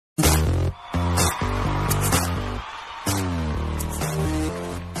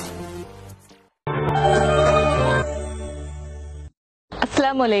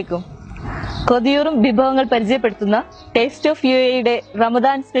അസ്സലാമലൈക്കും. കൊതിയൂറും വിഭവങ്ങൾ പരിചയപ്പെടുത്തുന്ന ടേസ്റ്റ് ഓഫ് UAEയുടെ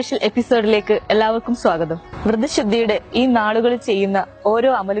റമദാൻ സ്പെഷ്യൽ എപ്പിസോഡിലേക്ക് എല്ലാവർക്കും സ്വാഗതം. വ്രതശുദ്ധിയുടെ ഈ നാളുകളിൽ ചെയ്യുന്ന ഓരോ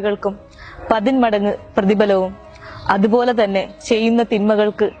അമലുകൾക്കും 10 മടങ്ങ് പ്രതിഫലവും അതുപോലെ തന്നെ ചെയ്യുന്ന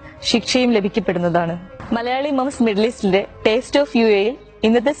തിന്മകൾക്ക് ശിക്ഷയും ലഭിക്കപ്പെടുന്നതാണ്. Malayali moms middle ഈസ്റ്റിന്റെ taste of UAEയിൽ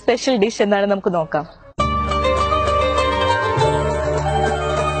ഇന്നത്തെ സ്പെഷ്യൽ ഡിഷ് എന്താണ് നമുക്ക് നോക്കാം.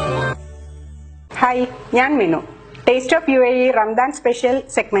 ഹായ്, ഞാൻ Minu. Taste of UAE Ramadan special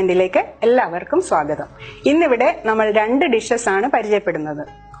സെഗ്മെന്റിലേക്ക് എല്ലാവർക്കും സ്വാഗതം. ഇന്നിവിടെ നമ്മൾ 2 ഡിഷസ് ആണ് പരിചയപ്പെടുന്നത്.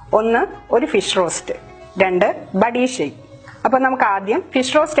 ഒന്ന് ഒരു ഫിഷ് റോസ്റ്റ്, 2 ബഡി ഷേക്ക്. അപ്പൊ നമുക്ക് ആദ്യം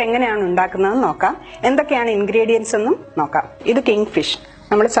ഫിഷ് റോസ്റ്റ് എങ്ങനെയാണ് ഉണ്ടാക്കുന്നതെന്ന് നോക്കാം. എന്തൊക്കെയാണ് ഇൻഗ്രീഡിയൻസ് എന്നും നോക്കാം. ഇത് കിങ് ഫിഷ്.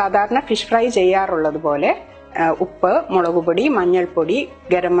 നമ്മൾ സാധാരണ ഫിഷ് ഫ്രൈ ചെയ്യാറുള്ളത് പോലെ ഉപ്പ്, മുളകുപൊടി, മഞ്ഞൾപ്പൊടി,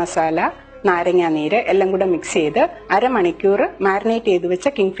 ഗരം മസാല, നാരങ്ങ നീര് എല്ലാം കൂടെ മിക്സ് ചെയ്ത് അരമണിക്കൂർ മാരിനേറ്റ് ചെയ്ത് വെച്ച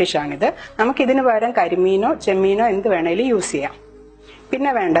കിങ് ഫിഷ് ആണിത്. നമുക്ക് ഇതിന് പകരം കരിമീനോ ചെമ്മീനോ എന്ത് വേണേലും യൂസ് ചെയ്യാം.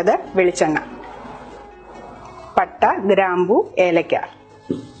 പിന്നെ വേണ്ടത് വെളിച്ചെണ്ണ, പട്ട, ഗ്രാമ്പു, ഏലക്ക,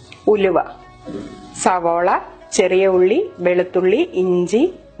 ഉലുവ, സവോള, ചെറിയ ഉള്ളി, വെളുത്തുള്ളി, ഇഞ്ചി,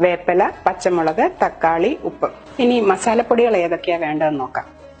 വേപ്പില, പച്ചമുളക്, തക്കാളി, ഉപ്പ്. ഇനി മസാലപ്പൊടികൾ ഏതൊക്കെയാ വേണ്ടതെന്ന് നോക്കാം.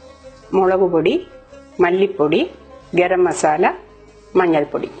 മുളകുപൊടി, മല്ലിപ്പൊടി, ഗരം മസാല,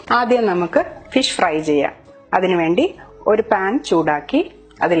 മഞ്ഞൾപ്പൊടി. ആദ്യം നമുക്ക് ഫിഷ് ഫ്രൈ ചെയ്യാം. അതിനുവേണ്ടി ഒരു പാൻ ചൂടാക്കി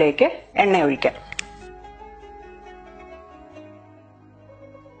അതിലേക്ക് എണ്ണ ഒഴിക്കാം.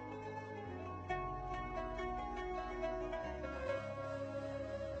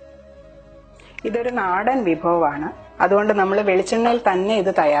 ഇതൊരു നാടൻ വിഭവമാണ്, അതുകൊണ്ട് നമ്മൾ വെളിച്ചെണ്ണയിൽ തന്നെ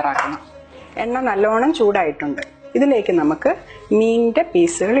ഇത് തയ്യാറാക്കണം. എണ്ണ നല്ലോണം ചൂടായിട്ടുണ്ട്. ഇതിലേക്ക് നമുക്ക് മീനിന്റെ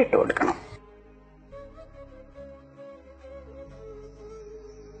പീസുകൾ ഇട്ട് കൊടുക്കണം.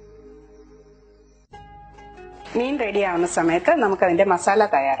 മീൻ റെഡി ആവുന്ന സമയത്ത് നമുക്ക് അതിന്റെ മസാല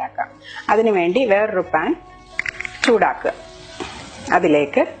തയ്യാറാക്കാം. അതിനുവേണ്ടി വേറൊരു പാൻ ചൂടാക്കുക.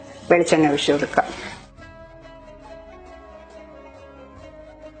 അതിലേക്ക് വെളിച്ചെണ്ണ ഒഴിച്ചു കൊടുക്കുക.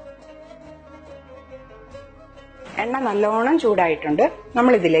 എണ്ണ നല്ലോണം ചൂടായിട്ടുണ്ട്.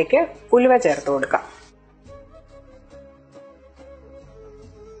 നമ്മൾ ഇതിലേക്ക് ഉലുവ ചേർത്ത് കൊടുക്കാം.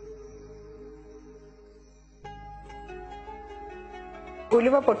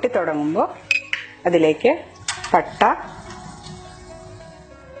 ഉലുവ പൊട്ടിത്തുടങ്ങുമ്പോൾ അതിലേക്ക് പട്ട,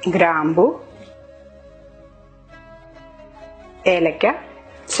 ഗ്രാമ്പു, ഏലക്ക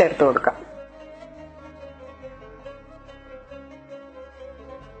ചേർത്ത് കൊടുക്കാം.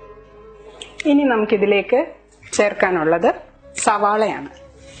 ഇനി നമുക്കിതിലേക്ക് ചേർക്കാനുള്ളത് സവാളയാണ്.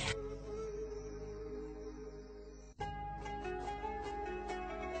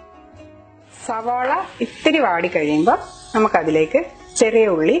 സവാള ഇത്തിരി വാടി കഴിയുമ്പോൾ നമുക്കതിലേക്ക്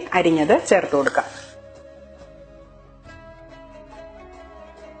ചെറിയ ഉള്ളി അരിഞ്ഞത് ചേർത്ത് കൊടുക്കാം.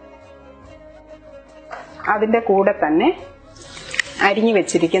 അതിന്റെ കൂടെ തന്നെ അരിഞ്ഞു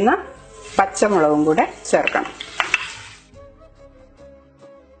വെച്ചിരിക്കുന്ന പച്ചമുളകും കൂടെ ചേർക്കണം.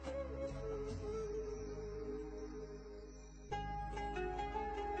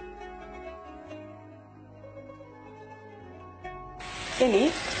 ഇനി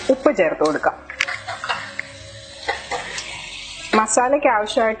ഉപ്പ് ചേർത്ത് കൊടുക്കാം. മസാലയ്ക്ക്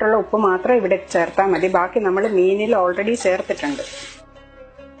ആവശ്യമായിട്ടുള്ള ഉപ്പ് മാത്രം ഇവിടെ ചേർത്താൽ മതി. ബാക്കി നമ്മൾ മീനിൽ ഓൾറെഡി ചേർത്തിട്ടുണ്ട്.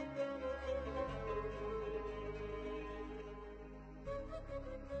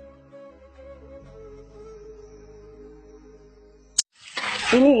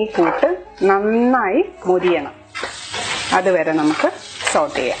 ഇനി ഈ കൂട്ട് നന്നായി മുരിയണം. അതുവരെ നമുക്ക്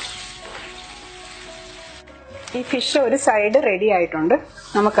സോട്ട് ചെയ്യാം. ഈ ഫിഷ് ഒരു സൈഡ് റെഡി ആയിട്ടുണ്ട്.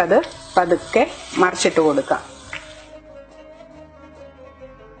 നമുക്കത് പതുക്കെ മറിച്ചിട്ട് കൊടുക്കാം.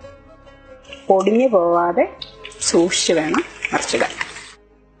 പൊടിഞ്ഞു പോവാതെ സൂക്ഷിച്ച് വേണം മറിച്ചിടാൻ.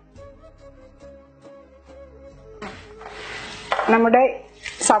 നമ്മുടെ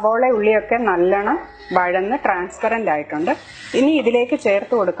സവോള ഉള്ളിയൊക്കെ നല്ലോണം വഴന്ന് ട്രാൻസ്പെറന്റ് ആയിട്ടുണ്ട്. ഇനി ഇതിലേക്ക്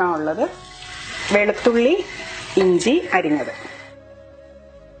ചേർത്ത് കൊടുക്കാനുള്ളത് വെളുത്തുള്ളി, ഇഞ്ചി അരിഞ്ഞത്.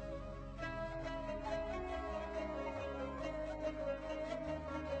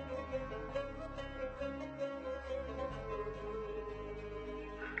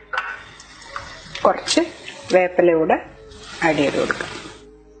 കുറച്ച് വേപ്പില കൂടെ ആഡ് ചെയ്ത് കൊടുക്കാം.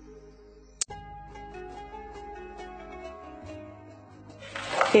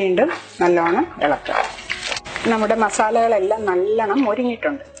 വീണ്ടും നല്ലോണം ഇളക്കുക. നമ്മുടെ മസാലകളെല്ലാം നല്ലോണം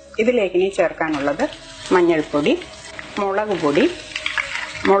മുരിഞ്ഞിട്ടുണ്ട്. ഇതിലേക്ക് ഇനി ചേർക്കാനുള്ളത് മഞ്ഞൾപ്പൊടി, മുളക് പൊടി.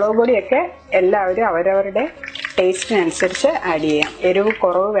 മുളക് പൊടിയൊക്കെ എല്ലാവരും അവരവരുടെ ടേസ്റ്റിനനുസരിച്ച് ആഡ് ചെയ്യാം. എരിവ്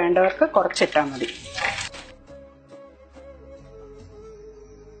കുറവ് വേണ്ടവർക്ക് കുറച്ചിട്ടാൽ മതി.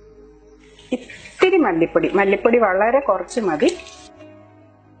 ഇത്തിരി മല്ലിപ്പൊടി വളരെ കുറച്ച് മതി.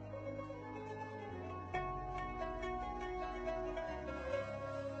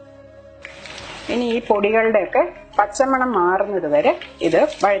 ഇനി ഈ പൊടികളുടെയൊക്കെ പച്ചമണം മാറുന്നത് വരെ ഇത്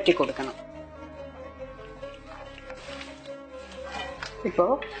വഴറ്റി കൊടുക്കണം.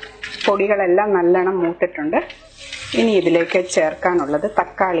 ഇപ്പോൾ പൊടികളെല്ലാം നല്ലോണം മൂത്തിട്ടുണ്ട്. ഇനി ഇതിലേക്ക് ചേർക്കാനുള്ളത്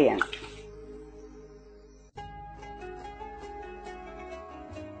തക്കാളിയാണ്.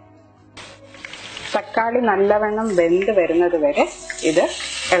 തക്കാളി നല്ലവണ്ണം വെന്ത് വരുന്നത് വരെ ഇത്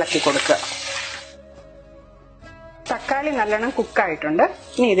ഇളക്കി കൊടുക്കുക. തക്കാളി നല്ലോണം കുക്കായിട്ടുണ്ട്.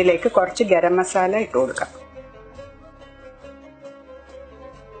 ഇനി ഇതിലേക്ക് കുറച്ച് ഗരം മസാല ഇട്ട് കൊടുക്കാം.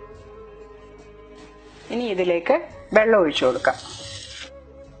 ഇനി ഇതിലേക്ക് വെള്ളം ഒഴിച്ചു കൊടുക്കാം.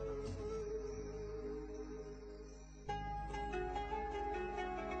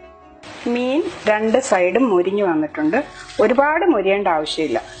 മീൻ രണ്ട് സൈഡും മുരിഞ്ഞു വന്നിട്ടുണ്ട്. ഒരുപാട് മുരിയേണ്ട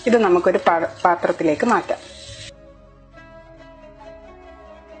ആവശ്യമില്ല. ഇത് നമുക്കൊരു പാത്രത്തിലേക്ക് മാറ്റാം.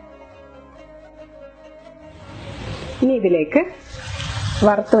 ഇനി ഇതിലേക്ക്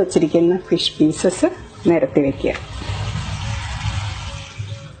വറുത്ത് വച്ചിരിക്കുന്ന ഫിഷ് പീസസ് നിരത്തി വെക്കുക.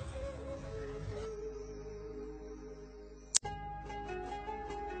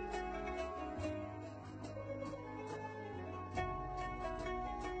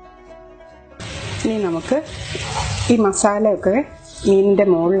 ഇനി നമുക്ക് ഈ മസാലയൊക്കെ മീനിന്റെ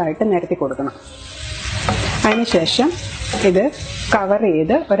മുകളിലായിട്ട് നിരത്തി കൊടുക്കണം. അതിനുശേഷം ഇത് കവർ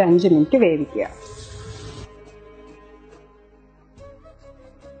ചെയ്ത് ഒരു 5 മിനിറ്റ് വേവിക്കുക.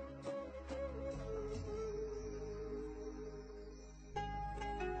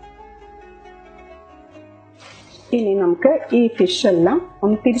 ഇനി നമുക്ക് ഈ ഫിഷ് എല്ലാം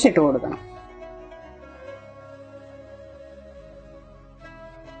ഒന്ന് തിരിച്ചിട്ട് കൊടുക്കണം.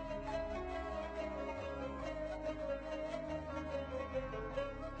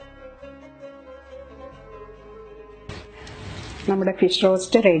 നമ്മുടെ ഫിഷ്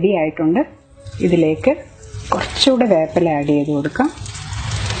റോസ്റ്റ് റെഡി ആയിട്ടുണ്ട്. ഇതിലേക്ക് കുറച്ചുകൂടെ വേപ്പില ആഡ് ചെയ്ത് കൊടുക്കാം.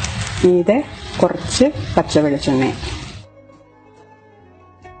 ഇത് കുറച്ച് പച്ചവെളിച്ചെണ്ണ.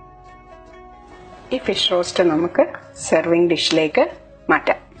 ഈ ഫിഷ് റോസ്റ്റ് നമുക്ക് സെർവിങ് ഡിഷിലേക്ക്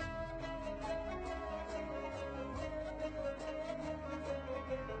മാറ്റാം.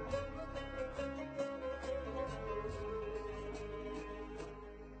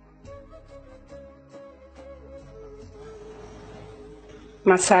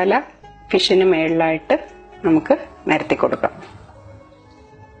 മസാല ഫിഷിന് മേളിലായിട്ട് നമുക്ക് നിരത്തി കൊടുക്കാം.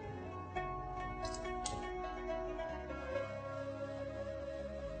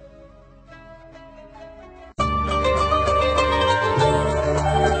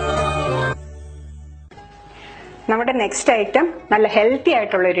 നമ്മുടെ നെക്സ്റ്റ് ഐറ്റം നല്ല ഹെൽത്തി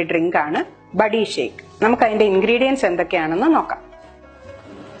ആയിട്ടുള്ള ഒരു ഡ്രിങ്ക് ആണ് ബഡി ഷേക്ക്. നമുക്ക് അതിന്റെ ഇൻഗ്രീഡിയൻസ് എന്തൊക്കെയാണെന്ന് നോക്കാം.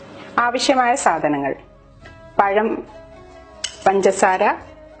 ആവശ്യമായ സാധനങ്ങൾ: പഴം, പഞ്ചസാര,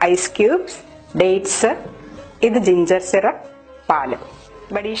 ഐസ് ക്യൂബ്സ്, ഡേറ്റ്സ്, ഇത് ജിഞ്ചർ സിറപ്പ്, പാല്.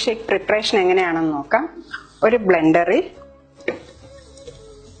 ബഡി ഷേക്ക് പ്രിപ്പറേഷൻ എങ്ങനെയാണെന്ന് നോക്കാം. ഒരു ബ്ലെൻഡറിൽ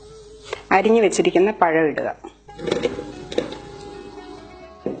അരിഞ്ഞു വെച്ചിരിക്കുന്ന പഴം ഇടുക.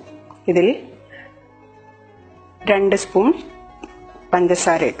 ഇതിൽ 2 സ്പൂൺ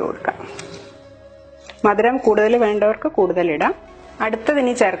പഞ്ചസാര ഇട്ട് കൊടുക്കാം. മധുരം കൂടുതൽ വേണ്ടവർക്ക് കൂടുതൽ ഇടാം.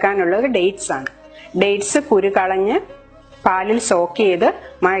 അടുത്തതിന് ചേർക്കാനുള്ളത് ഡേറ്റ്സ് ആണ്. ഡേറ്റ്സ് കുരു കളഞ്ഞ് പാലിൽ സോക്ക് ചെയ്ത്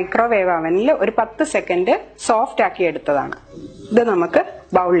മൈക്രോവേവ് അവനിൽ ഒരു 10 സെക്കൻഡ് സോഫ്റ്റ് ആക്കി എടുത്തതാണ്. ഇത് നമുക്ക്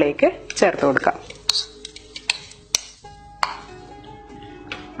ബൗളിലേക്ക് ചേർത്ത് കൊടുക്കാം.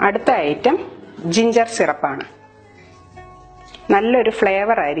 അടുത്ത ഐറ്റം ജിഞ്ചർ സിറപ്പാണ്. നല്ലൊരു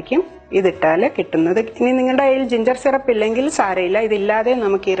ഫ്ലേവർ ആയിരിക്കും ഇതിട്ടാൽ കിട്ടുന്നത്. ഇനി നിങ്ങളുടെ കയ്യിൽ ജിഞ്ചർ സിറപ്പ് ഇല്ലെങ്കിൽ സാരയില്ല, ഇതില്ലാതെ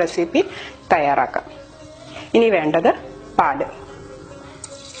നമുക്ക് ഈ റെസിപ്പി തയ്യാറാക്കാം. ഇനി വേണ്ടത് പാല്.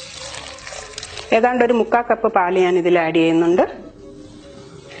 ഏതാണ്ട് ഒരു 3/4 കപ്പ് പാല് ഞാൻ ഇതിൽ ആഡ് ചെയ്യുന്നുണ്ട്.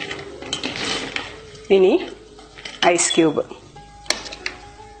 ഇനി ഐസ് ക്യൂബ്.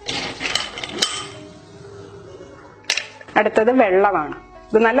 അടുത്തത് വെള്ളമാണ്.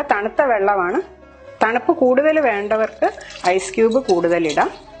 ഇത് നല്ല തണുത്ത വെള്ളമാണ്. തണുപ്പ് കൂടുതൽ വേണ്ടവർക്ക് ഐസ് ക്യൂബ് കൂടുതൽ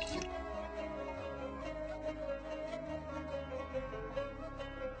ഇടാം.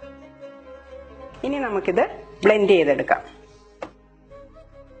 ഇനി നമുക്കിത് ബ്ലെൻഡ് ചെയ്തെടുക്കാം.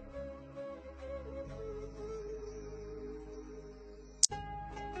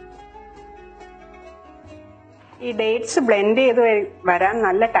 ഈ ഡേറ്റ്സ് ബ്ലെൻഡ് ചെയ്ത് വരാൻ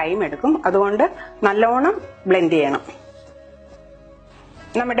നല്ല ടൈം എടുക്കും. അതുകൊണ്ട് നല്ലോണം ബ്ലെൻഡ് ചെയ്യണം.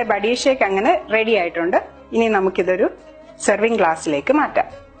 നമ്മുടെ ബഡി ഷേക്ക് അങ്ങനെ റെഡി ആയിട്ടുണ്ട്. ഇനി നമുക്കിതൊരു സെർവിങ് ഗ്ലാസ്സിലേക്ക് മാറ്റാം.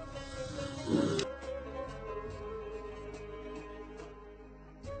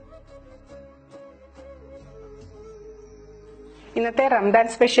 ഇന്നത്തെ Ramadan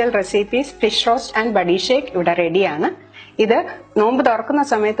special recipes fish roast and buddy shake ഇവിടെ റെഡിയാണ്. ഇത് നോമ്പ് തുറക്കുന്ന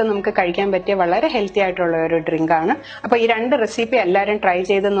സമയത്ത് നമുക്ക് കഴിക്കാൻ പറ്റിയ വളരെ ഹെൽത്തി ആയിട്ടുള്ള ഒരു ഡ്രിങ്ക് ആണ്. അപ്പൊ ഈ 2 റെസിപ്പി എല്ലാവരും ട്രൈ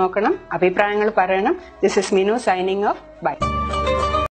ചെയ്ത് നോക്കണം, അഭിപ്രായങ്ങൾ പറയണം. This is Minu signing off. By.